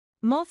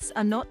Moths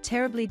are not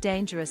terribly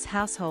dangerous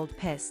household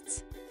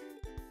pests.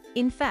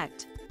 In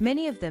fact,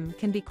 many of them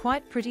can be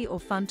quite pretty or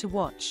fun to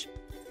watch,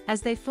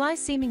 as they fly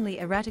seemingly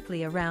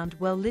erratically around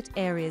well-lit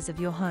areas of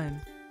your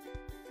home.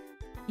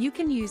 You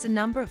can use a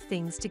number of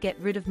things to get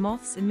rid of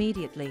moths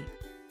immediately.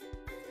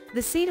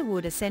 The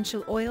cedarwood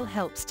essential oil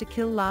helps to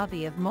kill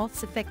larvae of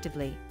moths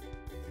effectively.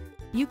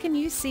 You can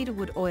use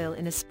cedarwood oil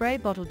in a spray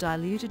bottle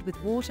diluted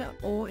with water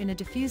or in a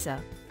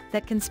diffuser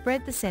that can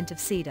spread the scent of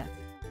cedar.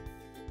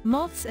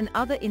 Moths and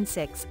other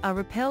insects are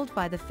repelled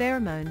by the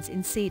pheromones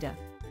in cedar.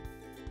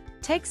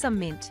 Take some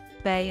mint,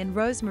 bay and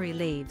rosemary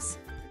leaves.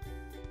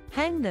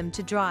 Hang them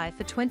to dry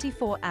for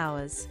 24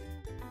 hours.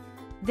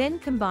 Then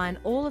combine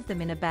all of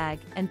them in a bag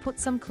and put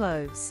some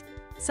cloves,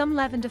 some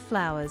lavender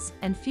flowers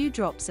and few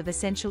drops of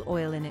essential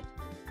oil in it.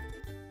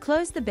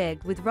 Close the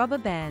bag with rubber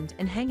band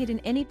and hang it in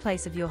any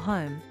place of your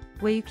home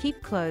where you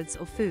keep clothes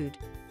or food.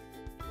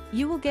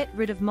 You will get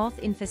rid of moth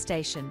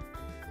infestation.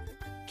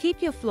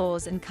 Keep your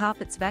floors and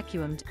carpets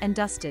vacuumed and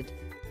dusted.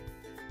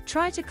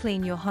 Try to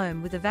clean your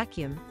home with a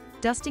vacuum,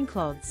 dusting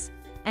cloths,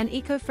 and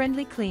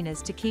eco-friendly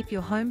cleaners to keep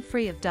your home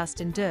free of dust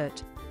and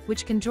dirt,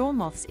 which can draw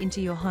moths into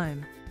your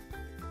home.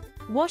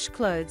 Wash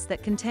clothes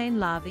that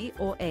contain larvae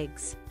or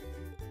eggs.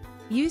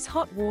 Use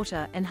hot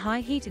water and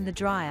high heat in the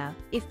dryer,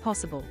 if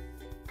possible.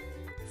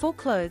 For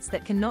clothes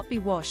that cannot be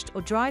washed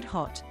or dried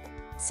hot,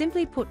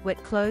 simply put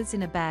wet clothes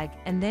in a bag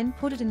and then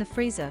put it in the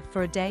freezer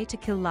for a day to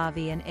kill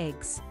larvae and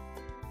eggs.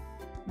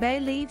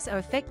 Bay leaves are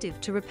effective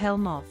to repel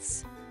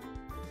moths.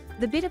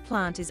 The bitter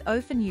plant is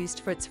often used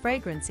for its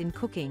fragrance in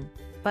cooking,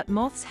 but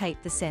moths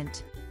hate the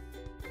scent.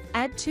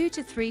 Add 2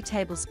 to 3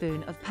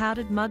 tablespoons of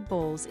powdered mud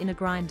balls in a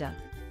grinder.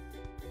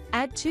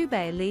 Add 2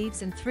 bay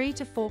leaves and 3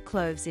 to 4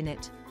 cloves in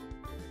it.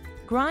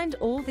 Grind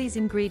all these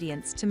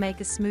ingredients to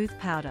make a smooth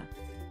powder.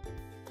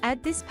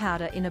 Add this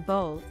powder in a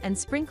bowl and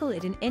sprinkle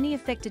it in any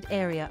affected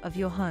area of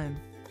your home.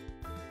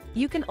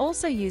 You can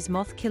also use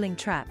moth-killing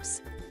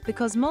traps,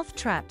 because moth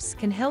traps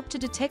can help to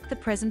detect the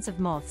presence of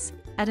moths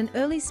at an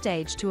early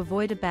stage to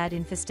avoid a bad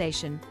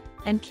infestation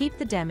and keep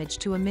the damage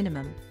to a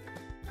minimum.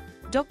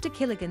 Dr.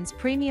 Killigan's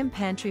premium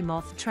pantry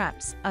moth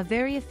traps are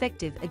very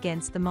effective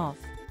against the moth.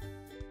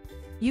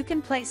 You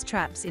can place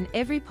traps in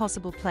every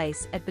possible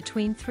place at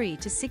between 3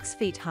 to 6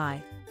 feet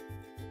high.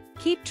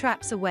 Keep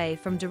traps away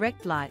from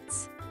direct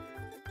lights.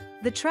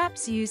 The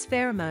traps use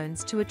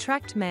pheromones to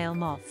attract male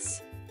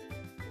moths.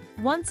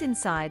 Once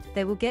inside,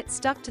 they will get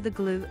stuck to the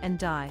glue and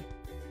die.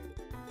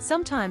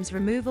 Sometimes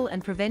removal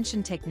and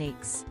prevention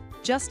techniques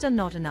just are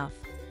not enough.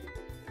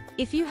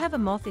 If you have a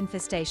moth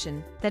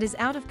infestation that is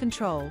out of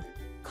control,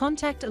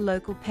 contact a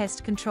local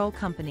pest control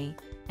company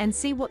and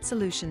see what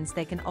solutions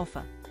they can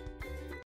offer.